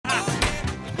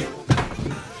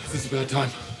bad time.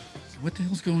 What the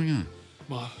hell's going on?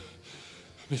 Ma,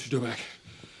 Mr. Doback.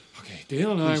 Okay,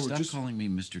 Dale and I were just... Stop calling me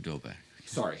Mr. Doback.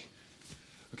 Sorry.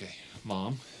 Okay,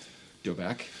 Mom,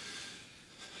 Doback.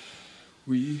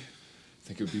 We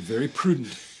think it would be very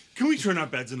prudent. Can we turn our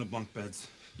beds into bunk beds?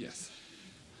 Yes.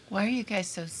 Why are you guys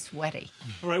so sweaty?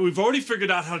 All right, we've already figured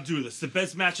out how to do this. The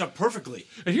beds match up perfectly.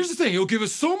 And here's the thing, it'll give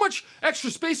us so much extra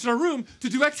space in our room to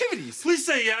do activities. Please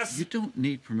say yes. You don't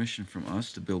need permission from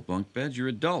us to build bunk beds. You're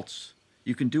adults.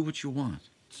 You can do what you want.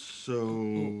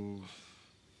 So...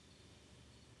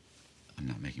 I'm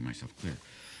not making myself clear.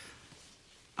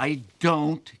 I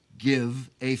don't give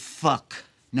a fuck.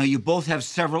 Now, you both have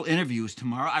several interviews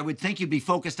tomorrow. I would think you'd be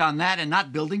focused on that and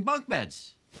not building bunk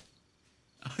beds.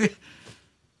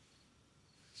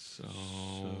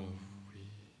 So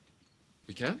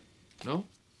we can? No?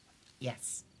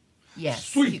 Yes. Yes.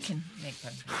 Sweet. You can make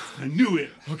fun. I knew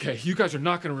it. Okay, you guys are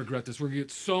not going to regret this. We're going to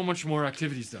get so much more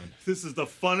activities done. This is the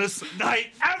funnest night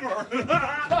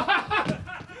ever.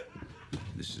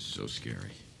 This is so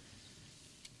scary.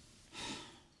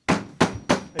 How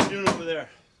you doing over there?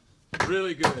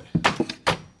 Really good.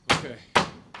 Okay.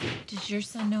 Does your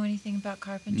son know anything about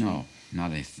carpentry? No,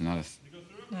 not a.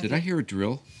 Did I hear a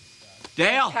drill?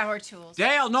 Dale! Power tools.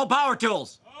 Dale, no power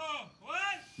tools! Oh, what?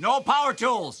 No power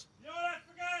tools! You know what? I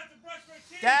forgot I have to brush my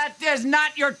teeth. That is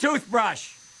not your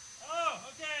toothbrush! Oh,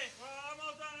 okay. Well, I'm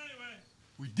all done anyway.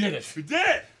 We did it. We did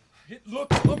it. It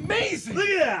looks amazing. Look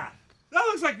at that. That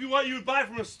looks like what you would buy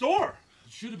from a store.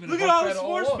 It should have been Look a at bunk all bed this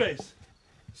floor along. space.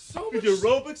 So We much. do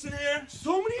aerobics in here.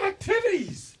 So many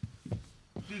activities.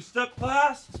 Do step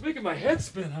class. It's making my head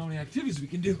spin how many activities we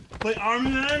can do. Play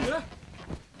Army Man. Yeah.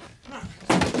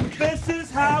 This is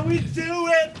how we do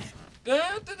it.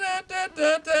 Da, da, da, da,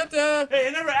 da, da, da. Hey,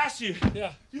 I never asked you.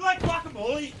 Yeah. You like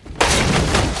guacamole?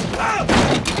 Oh!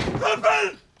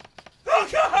 Open! Oh,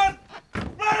 God!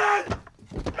 Run!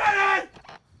 Run!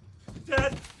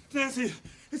 Dad, Nancy,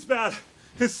 it's bad.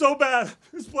 It's so bad.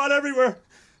 There's blood everywhere.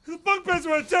 The bunk beds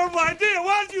were a terrible idea.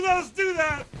 Why did you let us do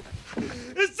that?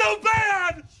 It's so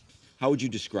bad! How would you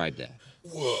describe that?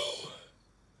 Whoa.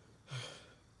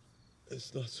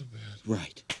 It's not so bad.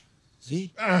 Right.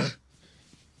 See?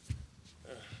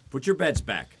 Put your beds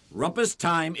back. Rumpus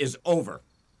time is over.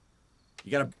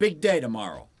 You got a big day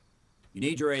tomorrow. You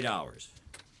need your 8 hours.